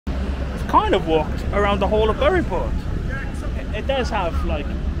kind of walked around the whole of Burryport. It does have like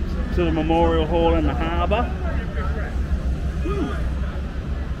sort of memorial hall in the harbour.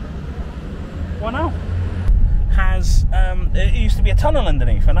 What now? Has it used to be a tunnel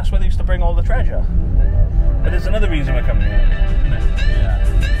underneath, and that's where they used to bring all the treasure. But there's another reason we're coming here. Yeah.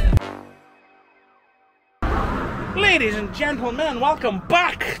 Ladies and gentlemen, welcome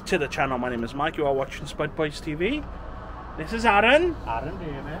back to the channel. My name is Mike. You are watching Spud Boys TV. This is Aaron.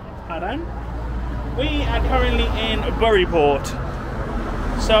 Aaron. We are currently in Burryport.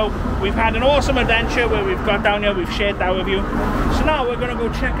 So we've had an awesome adventure where we've got down here, we've shared that with you. So now we're going to go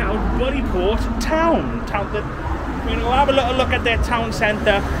check out Burryport town. We're going to go have a little look at their town centre,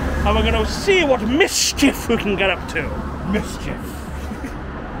 and we're going to see what mischief we can get up to. Mischief.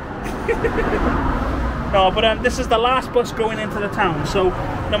 No, but this is the last bus going into the town, so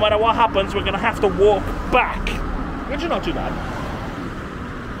no matter what happens, we're going to have to walk back, which is not too bad.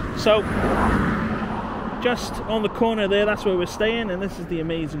 So, just on the corner there, that's where we're staying, and this is the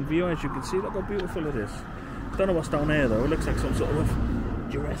amazing view, as you can see. Look how beautiful it is. Don't know what's down there though. It looks like some sort of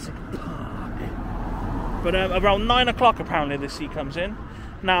Jurassic Park. But around 9 o'clock apparently the sea comes in.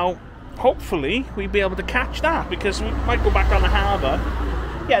 Now, hopefully we'll be able to catch that, because we might go back down the harbour.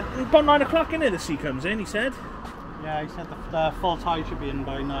 Yeah, about 9 o'clock in here the sea comes in, he said. Yeah, he said the full tide should be in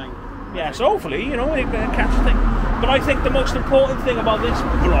by 9. Yeah, so hopefully, you know, we're going to catch the thing. But I think the most important thing about this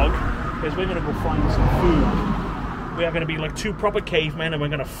vlog is we're going to go find some food. We are going to be like two proper cavemen, and we're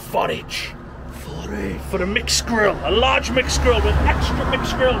going to forage. For the mixed grill. A large mixed grill with extra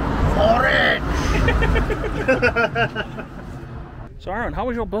mixed grill. Forage! So Aaron, how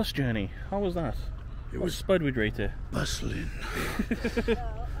was your bus journey? How was that? It was Spud would rate it. Bustling.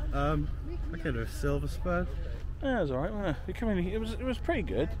 I gave it a silver Spud. Yeah, it was alright, wasn't it? It was pretty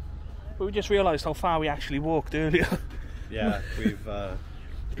good. But we just realised how far we actually walked earlier. Yeah, we've burned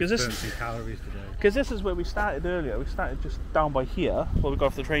some calories today. Because this is where we started earlier. We started just down by here, where we got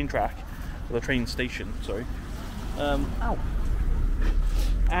off the train track, or the train station. Sorry. Ow.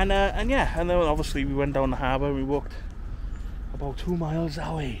 And yeah, and then obviously we went down the harbour. And we walked about 2 miles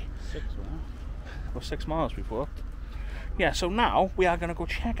away. 6 miles. Or 6 miles we've walked. Yeah. So now we are going to go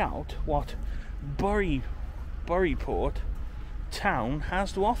check out what Burryport town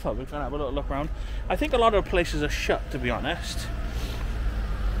has to offer. We're going to have a little look around. I think a lot of places are shut, to be honest.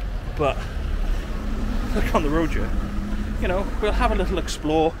 But look on the road here. You know, we'll have a little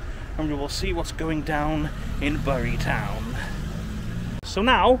explore, and we will see what's going down in Burry town. So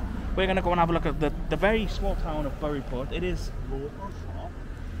now we're going to go and have a look at the very small town of Burryport.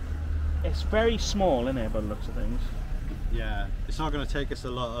 It's very small in here by the looks of things. Yeah, it's not going to take us a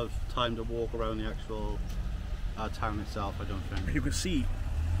lot of time to walk around the actual town itself, I don't think. You can see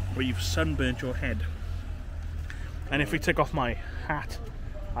where you've sunburnt your head. And if we take off my hat,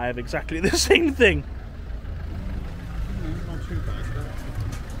 I have exactly the same thing. Not too bad,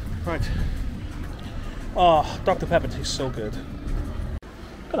 though. Right. Oh, Dr. Pepper tastes so good.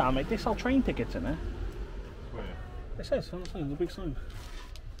 Look at that, mate. They sell train tickets in there. Where? It says on the sign, the big sign.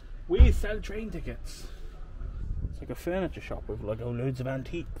 We sell train tickets. It's like a furniture shop with like loads of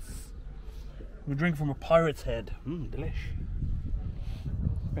antiques. We drink from a pirate's head. Delish.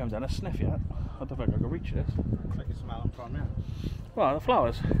 We haven't done a sniff yet. I don't think I can reach this. I can smell them from here. Well, the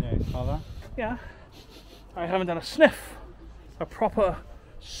flowers. Yeah, you smell that? Yeah. I haven't done a sniff. A proper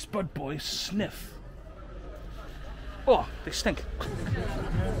Spud Boy sniff. Oh, they stink.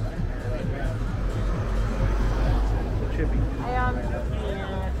 Chippy.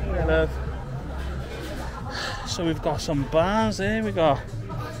 Hello. So we've got some bars here. We got,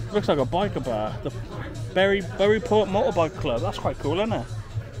 looks like a biker bar. The Burryport Motorbike Club. That's quite cool, isn't it?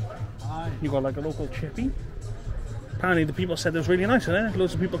 You got like a local chippy. Apparently the people said it was really nice, isn't it?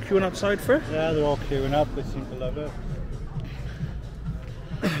 Loads of people queuing outside for it. Yeah, they're all queuing up. They seem to love it.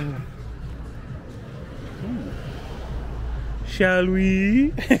 Shall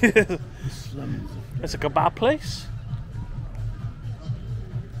we? It's a kebab place.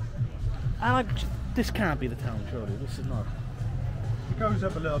 This can't be the town, surely. This is not. It goes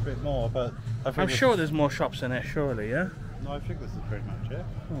up a little bit more, but I think I'm sure there's more shops in there, surely, yeah? No, I think this is pretty much it.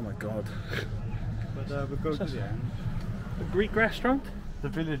 Oh my god. But we'll go to the end. The Greek restaurant? The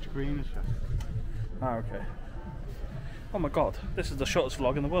Village Green is just. Ah, okay. Oh my god, this is the shortest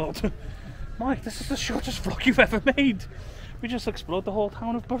vlog in the world. Mike, this is the shortest vlog you've ever made. We just explored the whole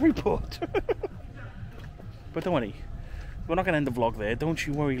town of Burryport. But don't worry, we're not going to end the vlog there. Don't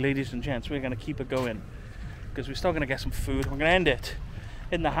you worry, ladies and gents. We're going to keep it going, because we're still going to get some food. We're going to end it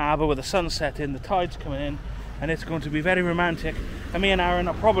in the harbour with the sun setting, the tide's coming in, and it's going to be very romantic. And me and Aaron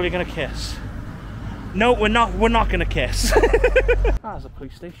are probably going to kiss. No, we're not gonna kiss. There's a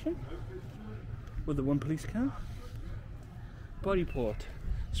police station with the one police car. Burryport,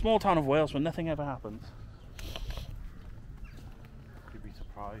 small town of Wales where nothing ever happens. You'd be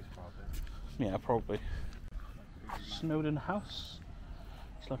surprised, probably. Yeah, probably. Snowdon House.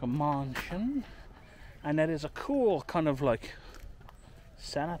 It's like a mansion, and there is a cool kind of like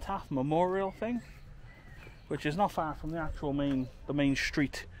cenotaph memorial thing, which is not far from the actual main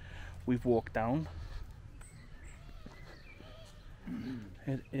street we've walked down.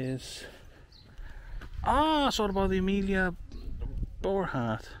 It is sort of about the Amelia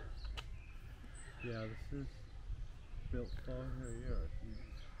Earhart. Yeah, this is built for her year.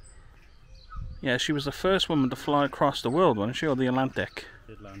 Yeah, she was the first woman to fly across the world, wasn't she, or the Atlantic?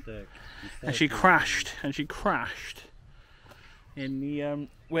 The Atlantic. And she crashed. In the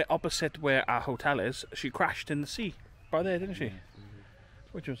where opposite where our hotel is. She crashed in the sea by there, didn't she?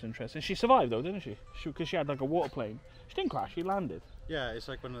 Which was interesting. She survived though, didn't she? Because she had like a water plane. She didn't crash. She landed. Yeah, it's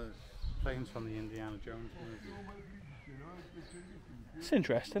like one of the planes from the Indiana Jones movie. It's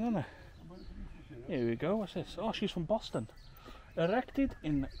interesting, isn't it? Here we go. What's this? Oh, she's from Boston. Erected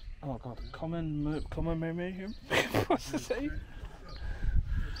in commemoration. What's it say?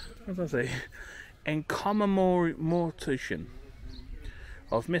 What does that say? In commemoration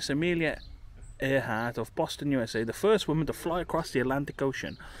of Miss Amelia Earhart of Boston, USA, the first woman to fly across the Atlantic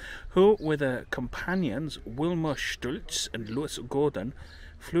Ocean, who, with her companions Wilma Stultz and Louis Gordon,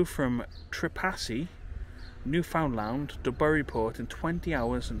 flew from Trepassey, Newfoundland to Burryport in 20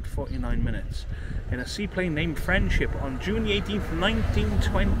 hours and 49 minutes in a seaplane named Friendship on June 18th,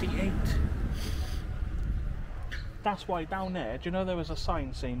 1928. That's why down there, do you know there was a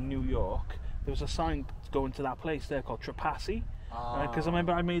sign saying New York? There was a sign going to that place there called Trepassey. Because I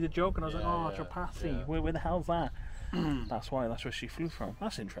remember I made a joke and I was like, oh, Trepassey, yeah. where the hell's that? That's where she flew from.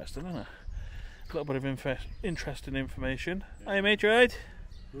 That's interesting, isn't it? A little bit of interesting information. Hey mate, you right?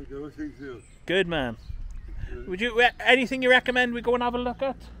 Good man. Would you anything you recommend we go and have a look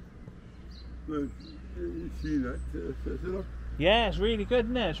at? Well, you see that setup? Yeah, it's really good,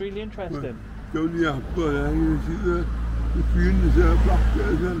 isn't it? It's really interesting. Down the apple there, you see the Queen's plaque there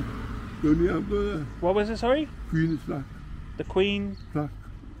as well. Down the apple there. What was it, sorry? Queen's plaque. The Queen? Plaque.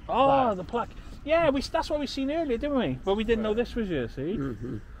 Oh, Plaque. the plaque. Yeah, that's what we seen earlier, didn't we? But we didn't know this was you, see?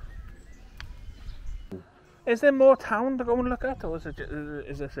 Is there more town to go and look at, or is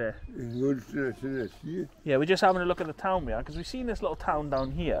this it? Yeah, we're just having a look at the town we are, because we've seen this little town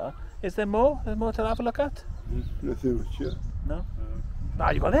down here. Is there more? There's more to have a look at? Nothing much here. No?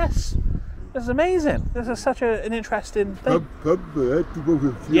 Ah, you got this! This is amazing. This is such an interesting thing. Pub,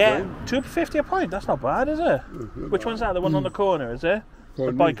 £2.50 Yeah, a pint. £2.50 a pint. That's not bad, is it? Which one's that? The one on the corner, is it?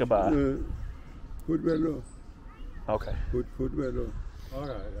 The biker bar. Footwell. Okay. Footwell.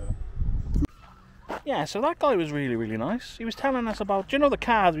 Alright, Yeah, so that guy was really, really nice. He was telling us about, do you know the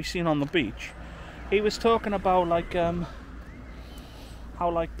cars we've seen on the beach? He was talking about like how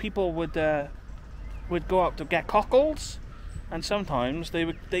like people would go out to get cockles, and sometimes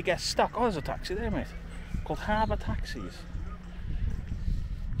they get stuck. Oh, there's a taxi there, mate. Called Harbour Taxis.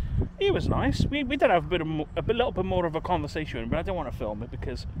 He was nice. We did have a little bit more of a conversation, but I didn't want to film it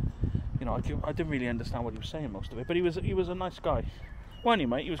because, you know, I didn't really understand what he was saying most of it. But he was a nice guy, wasn't he,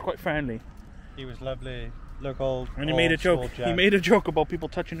 mate? He was quite friendly. He was lovely. Look, old. And he made a joke. He made a joke about people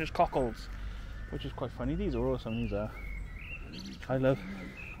touching his cockles, which is quite funny. These are awesome. These are. I love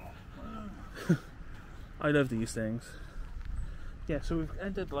these things. Yeah, so we've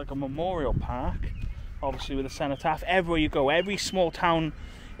entered like a memorial park, obviously with a cenotaph. Everywhere you go, every small town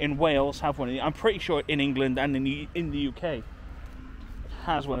in Wales have one of these. I'm pretty sure in England and in the UK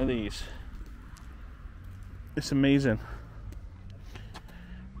has one of these. It's amazing.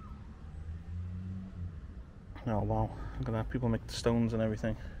 Oh wow, look at that, people make the stones and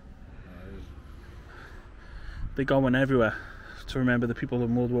everything. They got one everywhere to remember the people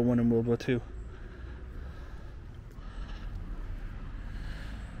in World War I and World War II.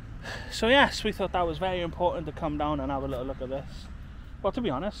 So yes, we thought that was very important to come down and have a little look at this. Well, to be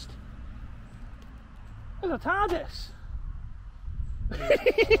honest, there's a TARDIS!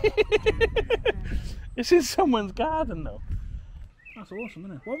 It's in someone's garden though. That's awesome,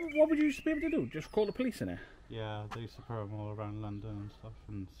 isn't it? What would you used to be able to do? Just call the police in it? Yeah, they used to put them all around London and stuff,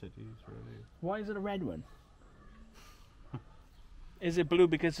 and cities, really. Why is it a red one? Is it blue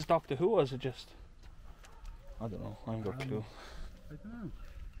because it's Doctor Who, or is it just... I don't know, I ain't got a clue. I don't know.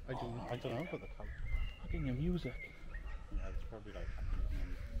 I don't know about the colour. Fucking your music. Yeah, it's probably like...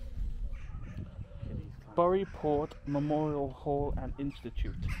 Burryport Memorial Hall and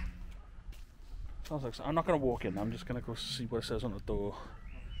Institute. Sounds like... I'm not going to walk in, I'm just going to go see what it says on the door.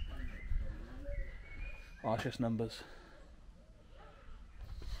 Oh, it's just numbers.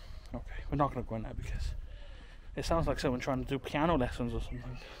 Okay, we're not going to go in there because it sounds like someone trying to do piano lessons or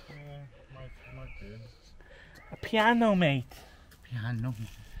something. Yeah, might do. A piano, mate. Piano.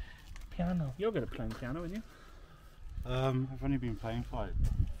 Piano. You're good at playing piano, aren't you? I've only been playing for like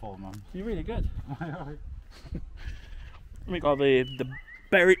 4 months. You're really good. We got the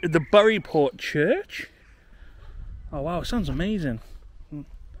Burryport Church. Oh wow, it sounds amazing.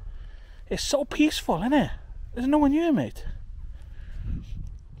 It's so peaceful, isn't it? There's no one here, mate.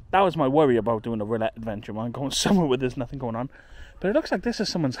 That was my worry about doing a roulette adventure, man. Going somewhere where there's nothing going on. But it looks like this is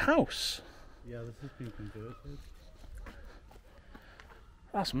someone's house. Yeah, this has been converted.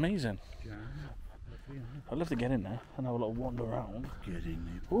 That's amazing. Yeah. I'd love to get in there and have a little wander around. Get in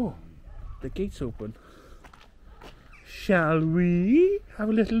there. Oh, the gate's open. Shall we have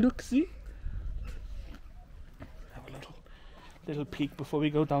a little look-see? Have a little peek before we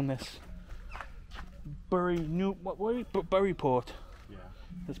go down this Burryport. Yeah.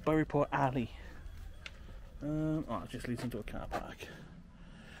 This Burryport alley. Oh, it just leads into a car park.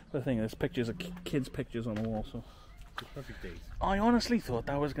 The thing is, there's pictures of kids' pictures on the wall, so. Perfect days. I honestly thought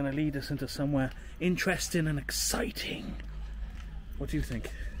that was going to lead us into somewhere interesting and exciting. What do you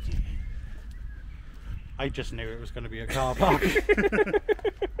think? I just knew it was going to be a car park.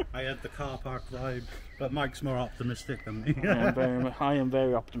 I had the car park vibe, but Mike's more optimistic than me. I am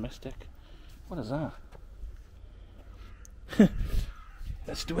very optimistic. What is that?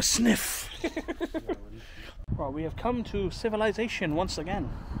 Let's do a sniff. Right, we have come to civilization once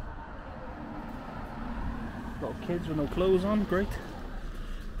again. Little kids with no clothes on, great.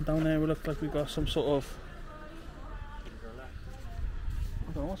 Down there we look like we've got some sort of...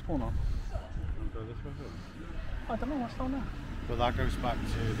 I don't know what's going on. Go this way? I don't know what's down there. Well, that goes back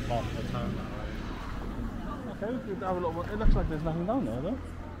to the bottom of the town that way. Okay, we could have a little... It looks like there's nothing down there though.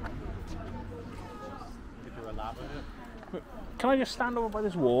 Could do a lap of it. Can I just stand over by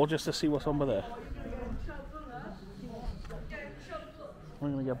this wall just to see what's under there? We're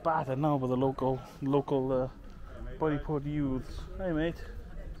going to get battered now by the local Burryport youths. Hey mate.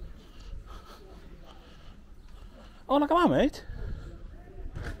 Oh, look at that, mate.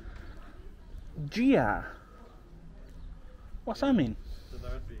 Gia. What's that mean? So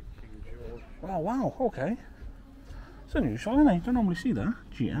that would be King George. Oh wow, okay. It's unusual, isn't it? You don't normally see that.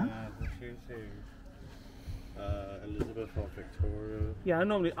 Gia. Yeah, this is Elizabeth or Victoria. Yeah,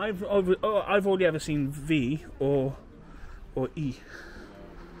 normally I've only ever seen V or E.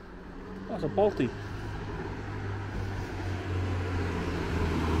 That's a Balti.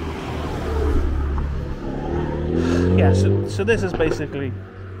 Yeah, so this is basically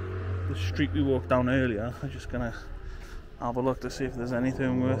the street we walked down earlier. I'm just gonna have a look to see if there's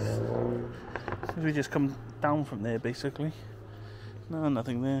anything worth. We just come down from there basically. No,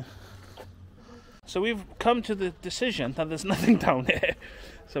 nothing there. So we've come to the decision that there's nothing down there.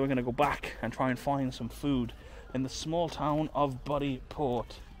 So we're gonna go back and try and find some food in the small town of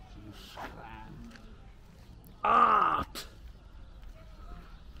Burryport. Art!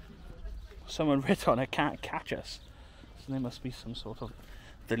 Someone writ on it, can't catch us. So there must be some sort of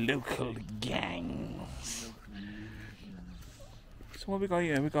the local gangs. So what we got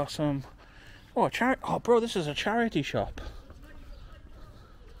here? We got some. Oh, oh, bro, this is a charity shop.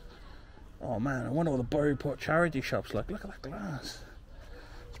 Oh man, I wonder what the Burryport charity shop's like. Look at that glass.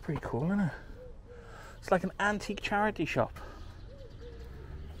 It's pretty cool, isn't it? It's like an antique charity shop.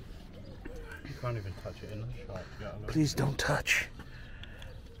 You can't even touch it in the shop. Please don't touch.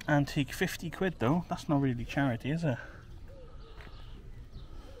 Antique, 50 quid though. That's not really charity, is it?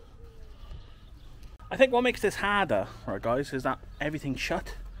 I think what makes this harder, right guys, is that everything's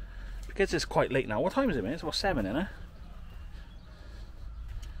shut. Because it's quite late now. What time is it, mate? It's about 7, isn't it?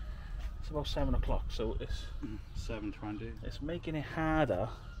 It's about 7 o'clock, so it's 7:20. It's making it harder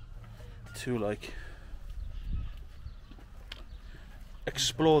to like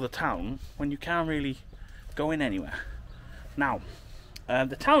explore the town when you can't really go in anywhere. Now,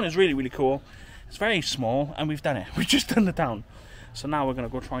 the town is really, really cool. It's very small, and we've done it. We've just done the town. So now we're gonna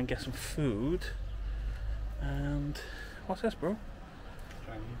go try and get some food. And what's this, bro?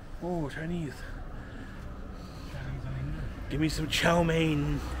 Chinese. Oh, Chinese. Give me some chow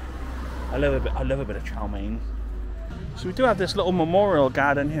mein. I love a bit of chow mein. So we do have this little memorial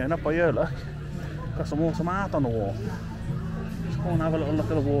garden here, and up by here, look. Got some awesome art on the wall. Let's go and have a little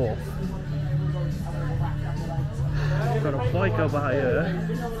look at the wall. Got a biker bar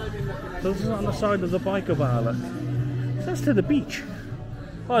here. So this is on the side of the biker bar, look. So that's to the beach.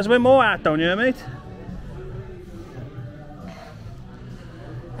 Oh, there's a bit more art down here, mate.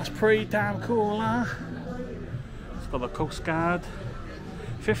 That's pretty damn cool, huh? It's got the Coast Guard.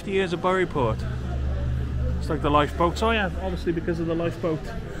 50 years of Burryport. It's like the lifeboats. Oh yeah, obviously because of the lifeboat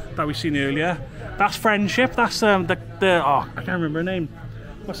that we seen earlier. That's Friendship. That's the oh, I can't remember her name.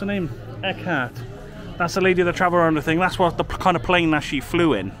 What's her name? Eckhart. That's the lady that travelled around the thing. That's what the kind of plane that she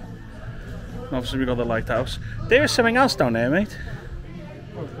flew in. And obviously we got the lighthouse. There is something else down there, mate.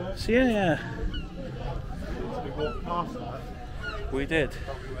 See, yeah. We did.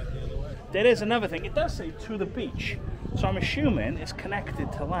 There is another thing. It does say to the beach, so I'm assuming it's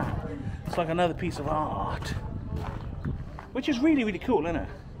connected to that. It's like another piece of art, which is really, really cool, isn't it?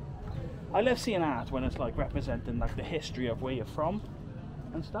 I love seeing art when it's like representing like the history of where you're from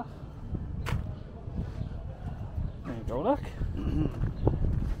and stuff. There you go, look.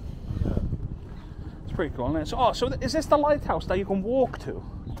 It's pretty cool, isn't it? So, oh, so is this the lighthouse that you can walk to?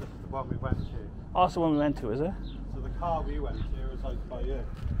 This is the one we went to. Oh, it's the one we went to, is it? So the car we went to was like by here.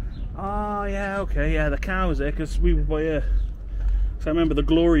 Oh, yeah, okay, yeah, the car was there because we were by here. So I remember the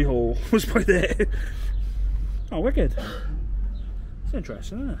glory hole was by there. Oh, wicked. It's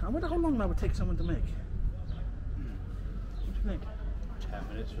interesting, isn't it? I wonder how long that would take someone to make. What do you think? 10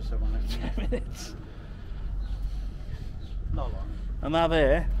 minutes for someone. 10 minutes. Not long. And that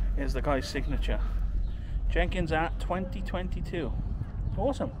there is the guy's signature. Jenkins at 2022.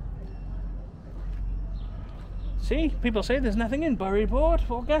 Awesome. See, people say there's nothing in Burryport.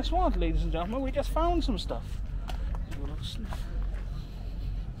 Well, guess what, ladies and gentlemen? We just found some stuff.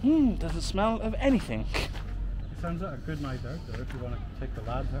 Does it smell of anything? It sounds like a good night out there if you want to take the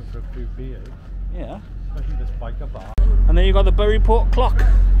lads out for a few beers. Yeah. Especially this biker bar. And then you got the Burryport clock.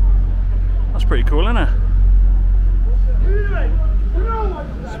 That's pretty cool, isn't it?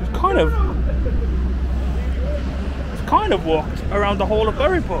 So it's kind of walked around the whole of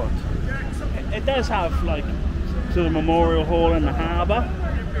Burryport. It does have like to the Memorial Hall in the harbour.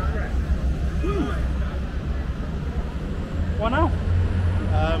 What now?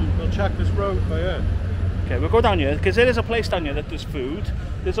 We'll check this road by here. Okay, we'll go down here because there is a place down here that does food.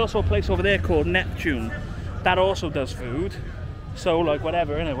 There's also a place over there called Neptune that also does food. So like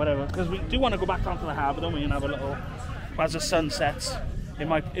whatever, innit? Whatever. Because we do want to go back down to the harbour, don't we? And have a little. As the sun sets, it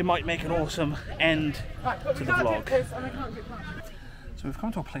might make an awesome end to the vlog. So we've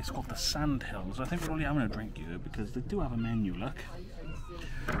come to a place called the Sand Hills. I think we're only having a drink here because they do have a menu, look.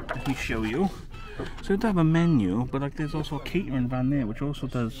 Let me show you. So they have a menu, but like there's also a catering van there which also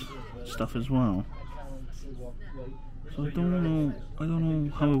does stuff as well. So I don't know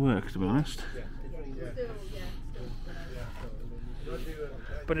how it works, to be honest.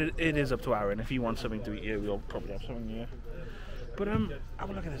 But it is up to Aaron. If he wants something to eat here, we'll probably have something here. But have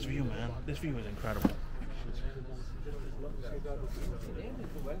a look at this view, man. This view is incredible.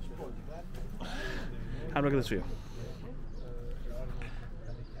 Have a look at this view.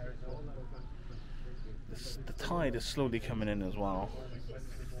 The tide is slowly coming in as well.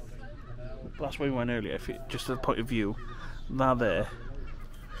 That's where we went earlier. Just to the point of view, that there.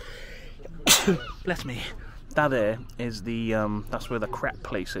 Bless me. That there is the that's where the crepe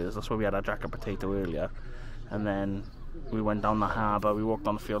place is. That's where we had our jacket potato earlier, and then we went down the harbour. We walked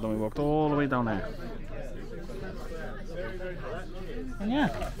on the field, and we walked all the way down there. And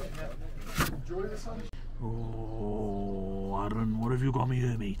yeah. Oh, Aaron, what have you got me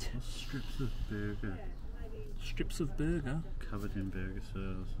here, mate? Strips of burger. Strips of burger? Covered in burger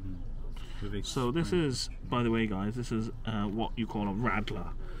sauce. So this is, by the way, guys, this is what you call a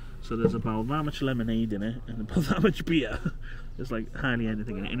radler. So there's about that much lemonade in it and about that much beer. There's like hardly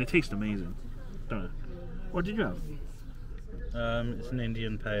anything in it, and it tastes amazing. Don't it? What did you have? It's an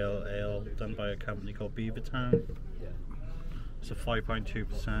Indian pale ale done by a company called Beavertown. It's a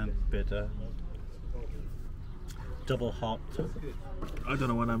 5.2% bitter. Double hot. I don't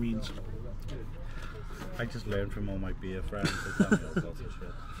know what that means. I just learned from all my beer friends. They tell me all sorts of shit.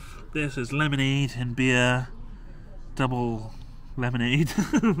 This is lemonade and beer, double lemonade.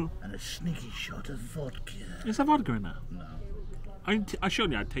 And a sneaky shot of vodka. Is there vodka in there? No. I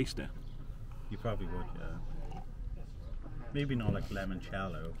surely I'd taste it. You probably would, yeah. Maybe not like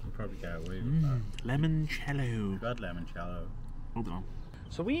limoncello. You probably get away with that. Limoncello. Got limoncello. Hold on.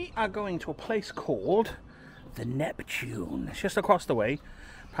 So we are going to a place called the Neptune. It's just across the way.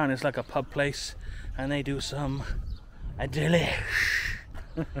 Apparently it's like a pub place, and they do some delish.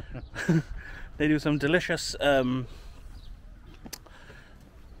 They do some delicious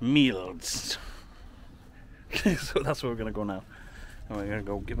meals. So that's where we're gonna go now, and we're gonna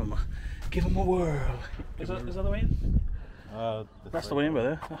go give them a whirl. Is that the way in? That's the way in,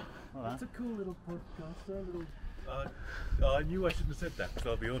 brother. It's a cool little podcast. I knew I shouldn't have said that, so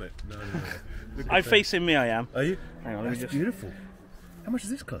I'll be on it. No. I'm facing me, I am. Are you? Hang on, That's beautiful. How much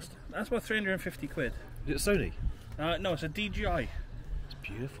does this cost? That's about 350 quid. Is it Sony? No, it's a DJI. It's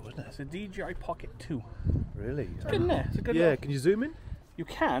beautiful, isn't it? It's a DJI Pocket 2. Really? It's good, isn't it? It's a good Yeah, look. can you zoom in? You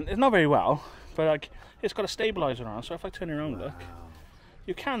can. It's not very well, but like it's got a stabilizer on, so if I turn it around, look,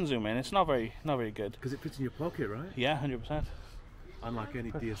 you can zoom in. It's not very good. Because it fits in your pocket, right? Yeah, 100%. Unlike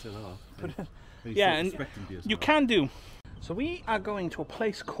any DSLR. Yeah, and you can do. So we are going to a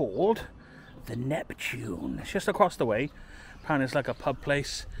place called the Neptune. It's just across the way. Apparently it's like a pub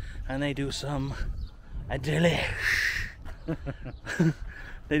place, and they do some delish.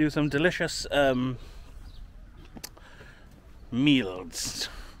 They do some delicious meals.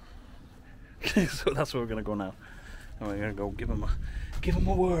 So that's where we're gonna go now, and we're gonna go give them a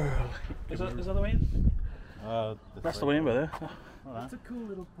whirl. Is that the way in? That's the way in, brother. It's a cool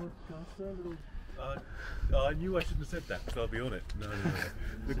little podcast. I knew I shouldn't have said that, so I'll be on it. No.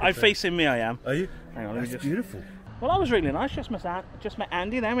 I'm facing me, I am. Are you? Hang on, let me That's just... beautiful. Well, that was really nice. Just met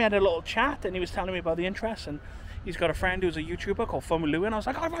Andy. Then we had a little chat, and he was telling me about the interest. And he's got a friend who's a YouTuber called Fun with Lou, and I was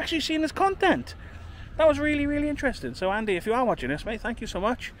like, I've actually seen his content. That was really, really interesting. So, Andy, if you are watching this, mate, thank you so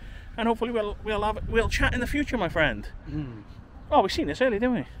much, and hopefully we'll chat in the future, my friend. Oh, we've seen this earlier,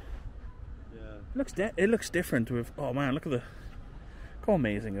 didn't we? Yeah. It looks different with. Oh man, look at how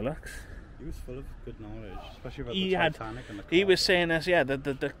amazing it looks. He was full of good knowledge, especially about He the had. Titanic and the He copper. was saying this, yeah,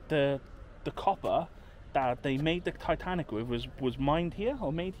 the copper that they made the Titanic with was mined here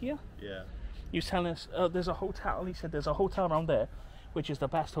or made here. Yeah. He was telling us there's a hotel. He said there's a hotel around there, which is the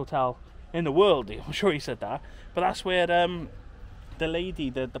best hotel in the world. I'm sure he said that. But that's where the lady,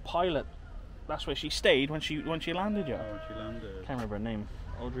 the pilot, that's where she stayed when she landed. Yeah. Oh, when she landed. Can't remember her name.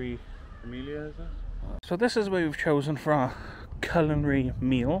 Audrey. Amelia, is it? So this is where we've chosen for our culinary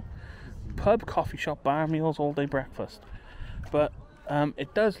meal. Pub, coffee shop, bar meals, all day breakfast. But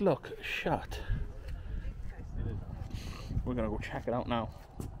it does look shut. We're gonna go check it out now.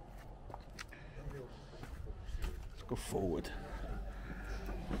 Let's go forward.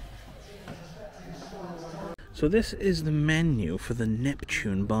 So this is the menu for the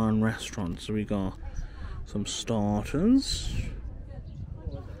Neptune Bar and Restaurant. So we got some starters.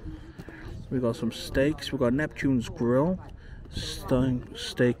 We got some steaks. We got Neptune's Grill,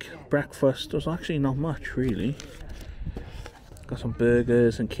 steak breakfast. There's actually not much really. Got some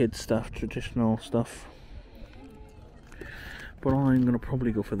burgers and kids stuff, traditional stuff. But I'm gonna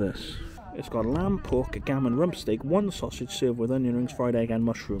probably go for this. It's got lamb, pork, a gammon, rump steak, one sausage served with onion rings, fried egg, and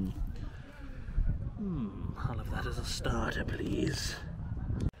mushroom. I'll have that as a starter, please.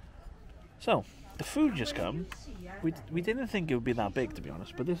 So the food just come. We didn't think it would be that big, to be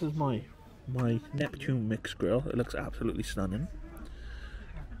honest. But this is my Neptune mixed grill. It looks absolutely stunning.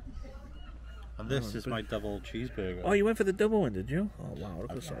 And this is my double cheeseburger. Oh, you went for the double one, did you? Oh wow,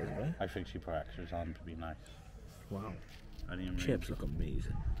 look at the size of it. I think she put extras on to be nice. Wow. Onion Chips rings. look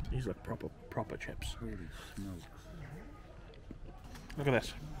amazing. These look proper chips. Holy smokes. Look at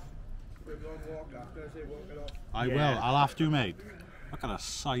this. I will. I'll have to, mate. Look at the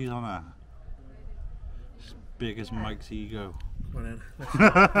size on her. As big as Mike's ego. Well, then,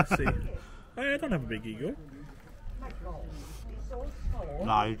 let's see. I don't have a big ego.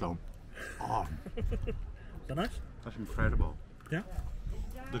 No, you don't. Oh, Is that nice? that's incredible. Yeah.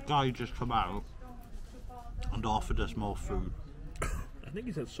 The guy just come out and offered us more food. I think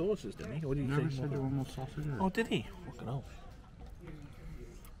he said sauces, didn't he? Or did he Never say said you want more sausages. Oh, did he? Fucking hell.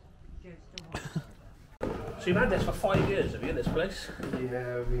 So you've had this for 5 years, have you, this place?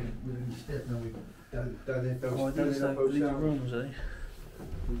 Yeah, we've instead now we've done it Oh, done these it up are these ourselves. rooms, are they?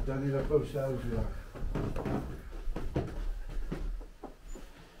 We've done it up ourselves, yeah.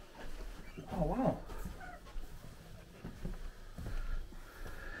 Oh, wow.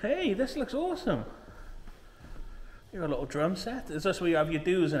 Hey, this looks awesome. You got a little drum set. Is this where you have your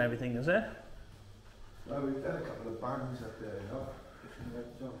dues and everything, is it? Well, we've done a couple of bands up there, you know. Different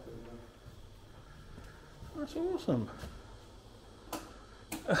heads off and, That's awesome.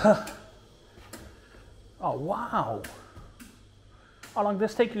 Oh, wow. How long did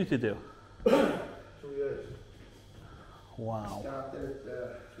this take you to do? 2 years. Wow. Started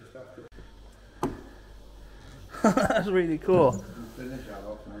just after That's really cool. we finish that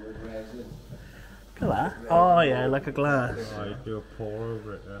off now with resin. Look at that. Oh, yeah, like a glass. I do a pour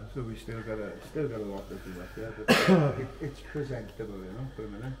over it then. So we still got a lot to do up there, but it's presentable, you know, for a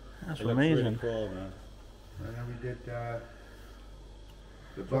minute. That's It looks amazing. really cool, man. And then we did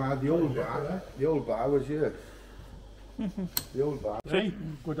the bar, the old bar was here. The old bar. Hey,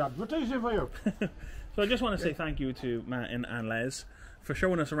 good advertising for you. So I just want to say thank you to Martin and Les for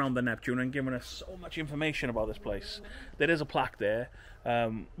showing us around the Neptune and giving us so much information about this place. There is a plaque there.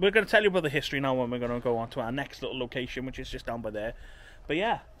 We're going to tell you about the history now when we're going to go on to our next little location, which is just down by there. But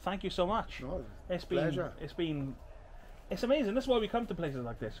yeah, thank you so much. No, It's pleasure. been It's amazing. That's why we come to places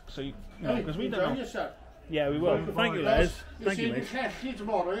like this. So you know, because we don't know. Yourself. Yeah, we will. Thank you, Les. Thank you, mate. Llanelli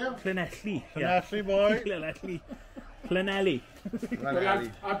tomorrow, yeah? Llanelli. Llanelli, boy. Llanelli. Llanelli. Well,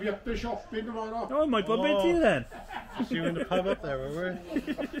 I'll be up the shopping tomorrow. Oh, I might bump into you then. See you in the pub up there, were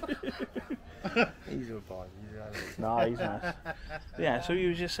we? He's a boy. No, he's nice. Yeah, so he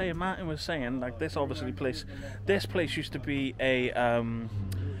was just saying, Martin was saying, like, this obviously place, this place used to be a,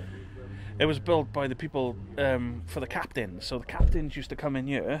 it was built by the people for the captains. So the captains used to come in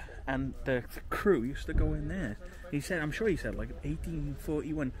here, and the crew used to go in there. He said, I'm sure he said, like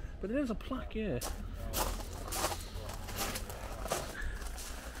 1841, but there is a plaque here.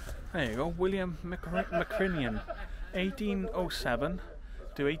 There you go, William McCrinian, 1807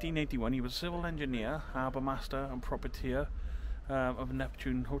 to 1881. He was a civil engineer, harbour master, and proprietor of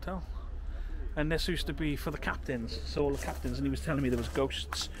Neptune Hotel. And this used to be for the captains, so all the captains. And he was telling me there was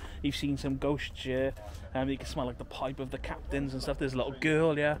ghosts. You've seen some ghosts here. You can smell like the pipe of the captains and stuff. There's a little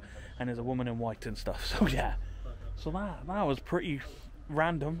girl, yeah, and there's a woman in white and stuff. So yeah, so that was pretty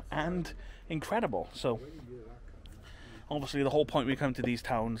random and incredible. So obviously the whole point we come to these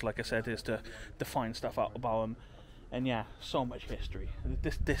towns, like I said, is to find stuff out about them. And yeah, so much history.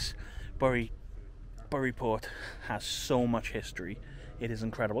 This burryport has so much history. It is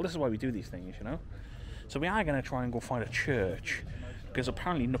incredible. This is why we do these things, you know. So we are going to try and go find a church, because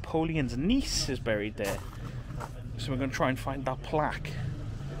apparently Napoleon's niece is buried there. So we're going to try and find that plaque.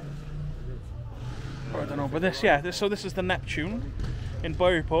 I don't know, but this is the Neptune in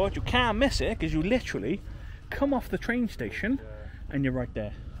Burryport. You can't miss it, because you literally come off the train station and you're right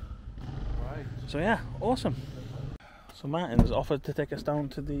there. Right. So yeah, awesome. So Martin's offered to take us down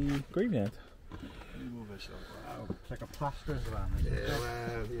to the graveyard. It's like a plasterer's van. Yeah,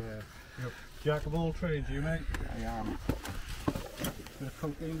 well, yeah. You're jack of all trades, you mate. I am. Bit of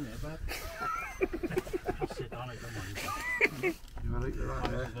cocaine there, bud. I'll sit on it, don't worry. You like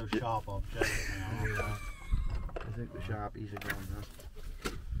that, yeah? Those sharp objects. I think the Sharpies are gone now.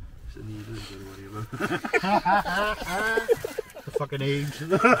 It's the needles, or whatever. The fucking age.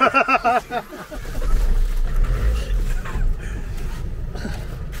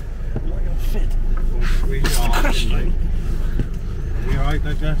 Fit. We are, mate. Are we alright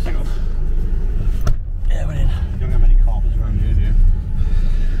like this? Yeah, we're in. You don't have many coppers around here, do you?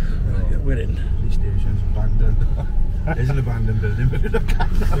 Yeah, we're in. Police station's abandoned. There's an abandoned building, but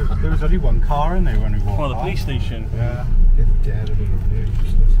There was only one car in there when we walked Oh, the past. police station. Yeah. it's terrible around here.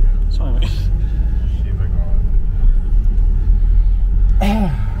 Sorry, mate. See if I got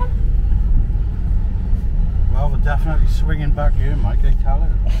it. Well, we're definitely swinging back here, Mike, I tell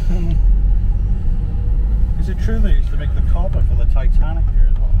it. Is it true they used to make the copper for the Titanic here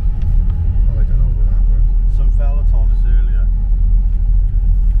as well? Oh, I don't know what that was. Some fella told us earlier.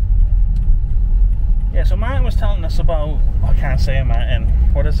 Yeah, so Martin was telling us about, I can't say it, Martin.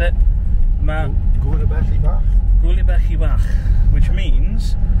 What is it? Go to Betty Bath. Burry, which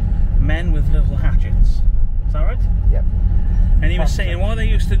means men with little hatchets. Is that right? Yep. And he was saying what they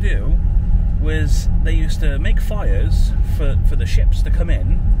used to do was they used to make fires for the ships to come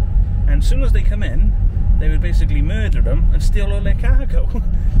in, and as soon as they come in, they would basically murder them and steal all their cargo.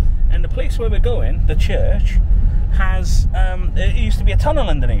 And the place where we're going, the church, has it used to be a tunnel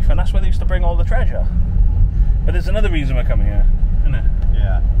underneath, and that's where they used to bring all the treasure. But there's another reason we're coming here, isn't it?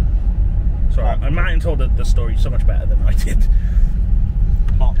 Yeah. Sorry, and Martin told the story so much better than I did.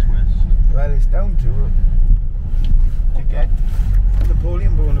 Plot twist. Well, it's down to get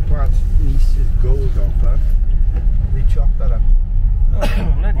Napoleon Bonaparte's niece's gold offer. They chopped that up.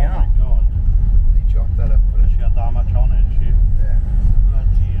 Oh, bloody Oh hell. my god. They chopped that up. She had that much on it, she? Yeah.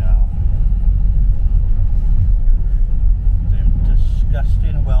 Bloody hell. Them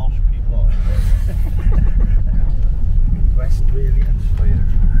disgusting Welsh people. West really inspired.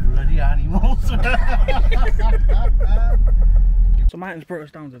 Bloody animals. So Martin's brought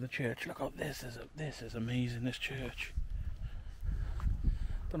us down to the church. Look, oh, this is amazing. This church.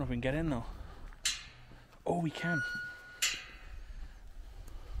 Don't know if we can get in though. Oh, we can.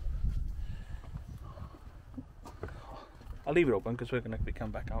 I'll leave it open because we're going to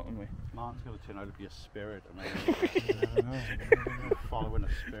come back out, aren't we? Martin's going to turn out to be a spirit. I mean, following a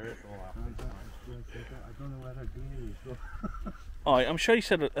spirit or I don't know where that game is. Oh, I'm sure he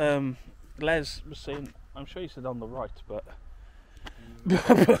said. Les was saying. I'm sure he said on the right, but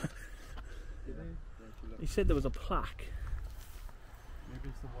he said there was a plaque.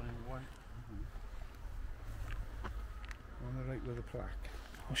 maybe it's the one in white. On the right with a plaque.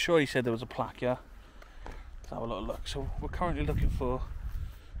 I'm sure he said there was a plaque. Yeah. Let's have a little look. So we're currently looking for.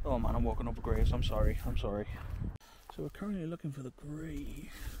 Oh man, I'm walking over graves. I'm sorry. So we're currently looking for the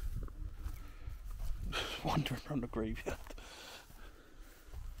grave. wandering around the graveyard.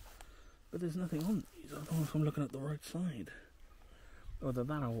 But there's nothing on these. I don't know if I'm looking at the right side. Oh, they're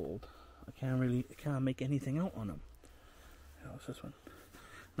that old. I can't make anything out on them. Oh, what's this one?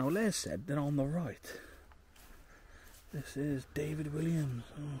 Now, Les said that on the right, this is David Williams.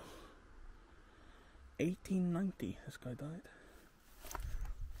 Oh. 1890, this guy died.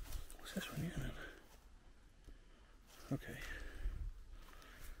 What's this one here then?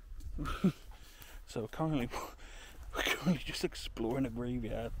 Okay. So currently just exploring a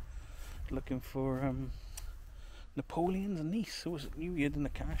graveyard, looking for Napoleon's niece, who was New Year in the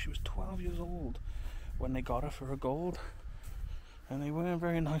car. She was 12 years old when they got her for her gold, and they weren't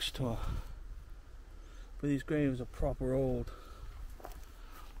very nice to her. But these graves are proper old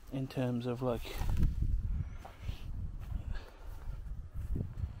in terms of like,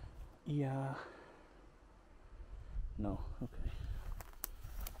 yeah, no, okay.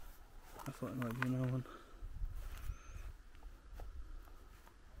 I thought it might be another one.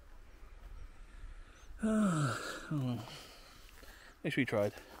 Oh, at least we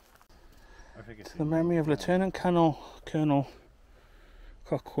tried. I think it's The memory of Lieutenant Colonel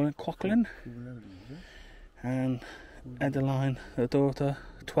Coughlin and Adeline, her daughter,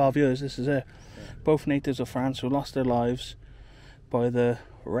 12 years, this is it. Yeah. Both natives of France who lost their lives by the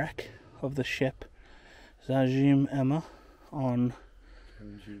wreck of the ship Zajim Emma on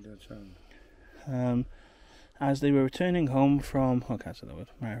as they were returning home from, I can't say that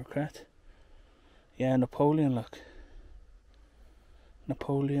word, Margaret. Yeah, Napoleon, look.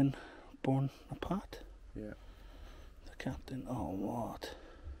 Napoleon Bonaparte? Yeah. The captain, oh what?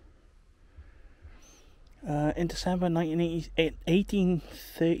 In December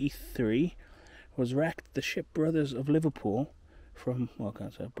 1833 was wrecked the ship Brothers of Liverpool from, well, I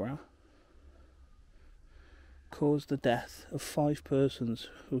can't say Bra, caused the death of 5 persons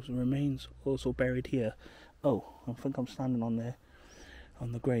whose remains also buried here. Oh, I think I'm standing on there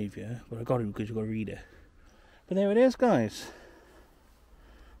on the grave, yeah, but I got it because you got to read it. But there it is, guys.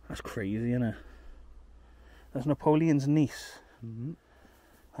 That's crazy, isn't it? That's Napoleon's niece. Mm-hmm.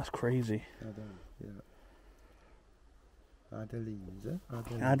 That's crazy. Adeline, is it?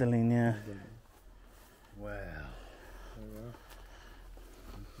 Adeline, yeah. Wow.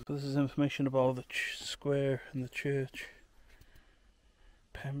 So this is information about the square and the church.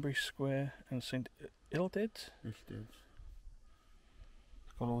 Pembury Square and St. Illdids. It did.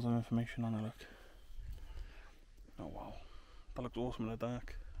 It's got loads of information on it, look. Oh wow. That looks awesome in the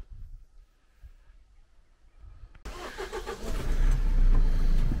dark.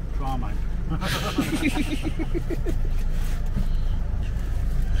 Drama.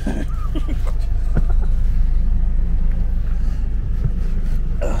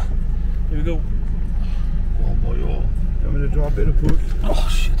 Here we go. Oh boy, oh. I'm going to drop in a push. Oh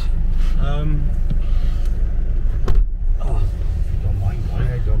shit. Oh. Don't mind,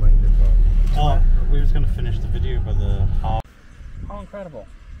 I don't mind at all. Oh, we was going to finish the video by the half. How incredible.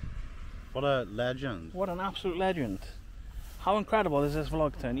 What a legend. What an absolute legend. How incredible is this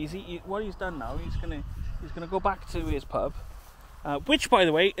vlog turn? What he's done now, he's gonna go back to his pub, which by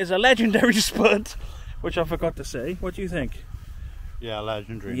the way is a legendary spud, which I forgot to say. What do you think? Yeah,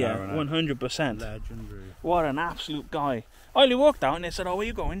 legendary. Yeah, 100%. Legendary. What an absolute guy. I only walked out and they said, oh, where are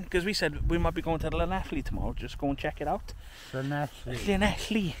you going? Because we said we might be going to the Llanelli tomorrow, just go and check it out.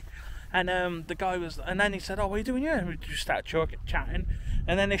 Llanelli. And the guy was, and then he said, oh, what are you doing here? And we just started chatting,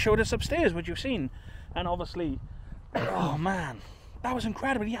 and then they showed us upstairs, what you've seen. And obviously, oh man, that was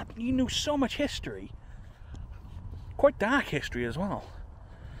incredible. He knew so much history. Quite dark history as well.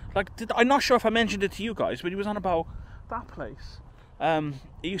 Like, I'm not sure if I mentioned it to you guys, but he was on about that place.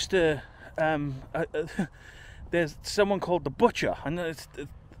 He used to, there's someone called the Butcher, and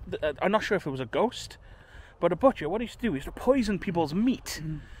I'm not sure if it was a ghost, but a butcher, what he used to do, he used to poison people's meat,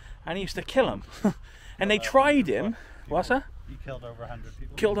 and he used to kill them. And they tried him. What's that? He killed over 100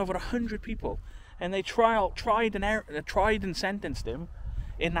 people. Killed over 100 people. And they tried and sentenced him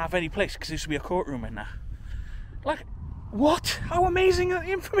in that very place, because there used to be a courtroom in there. Like, what? How amazing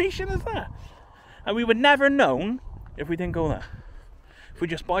information is that? And we would never known if we didn't go there. If we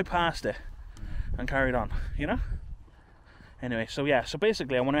just bypassed it and carried on, you know? Anyway, so yeah, so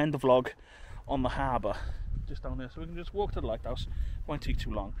basically I want to end the vlog on the harbour, just down there, so we can just walk to the lighthouse. Won't take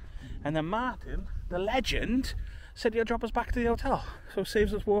too long. And then Martin, the legend, said he'll drop us back to the hotel, so it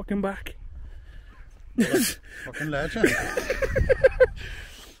saves us walking back. Fucking legend.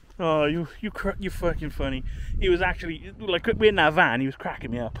 Oh, you fucking funny. He was actually, like, we're in that van, he was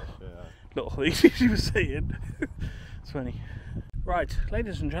cracking me up. Yeah. Little things he was saying. It's funny. Right,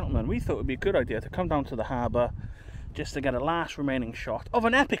 ladies and gentlemen, we thought it would be a good idea to come down to the harbour just to get a last remaining shot of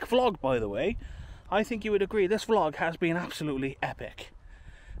an epic vlog, by the way. I think you would agree this vlog has been absolutely epic.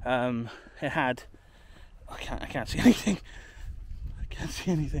 It had, I can't see anything. I can't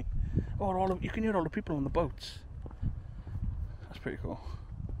see anything. Oh, you can hear all the people on the boats. That's pretty cool.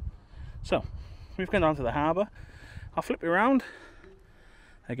 So, we've gone down to the harbour. I'll flip you around.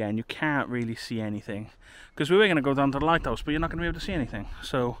 Again, you can't really see anything because we were going to go down to the lighthouse, but you're not going to be able to see anything.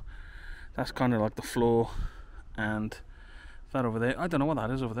 So that's kind of like the floor, and that over there, I don't know what that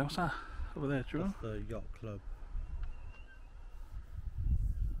is over there. What's that over there, Drew? That's the yacht club.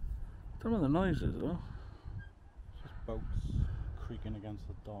 Don't know what the noise is though. It's just boats creaking against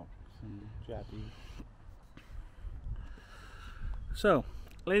the docks and jetty. So,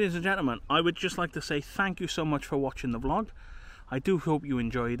 ladies and gentlemen, I would just like to say thank you so much for watching the vlog. I do hope you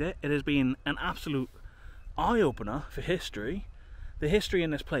enjoyed it. It has been an absolute eye-opener for history. The history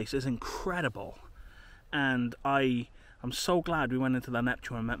in this place is incredible, and I am so glad we went into the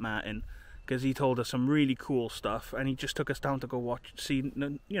Neptune and met Martin, because he told us some really cool stuff, and he just took us down to see,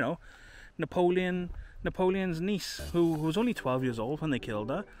 you know, Napoleon's niece, who was only 12 years old when they killed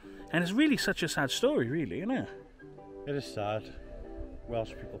her, and it's really such a sad story, really, isn't it? It is sad.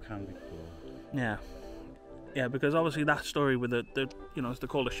 Welsh people can be cruel. Yeah. Yeah, because obviously that story with the you know, they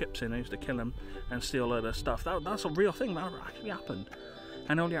called the ships in, they used to kill him and steal all their stuff. That's a real thing that actually happened,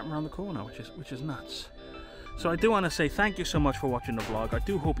 and only happened around the corner, which is nuts. So I do want to say thank you so much for watching the vlog. I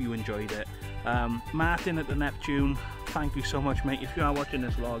do hope you enjoyed it. Martin at the Neptune, thank you so much, mate, if you are watching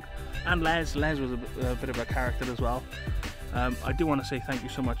this vlog. And Les was a bit of a character as well. I do want to say thank you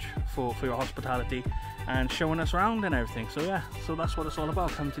so much for your hospitality and showing us around and everything. So yeah, so that's what it's all about,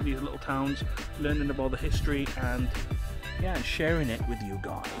 coming to these little towns, learning about the history, and yeah, and sharing it with you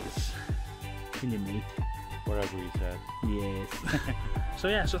guys. Can you, mate? Whatever he said. Yes. So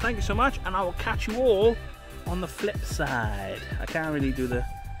yeah, so thank you so much, and I will catch you all on the flip side. I can't really do the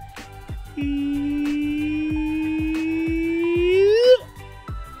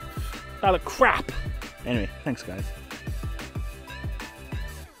that look crap. Anyway, thanks guys.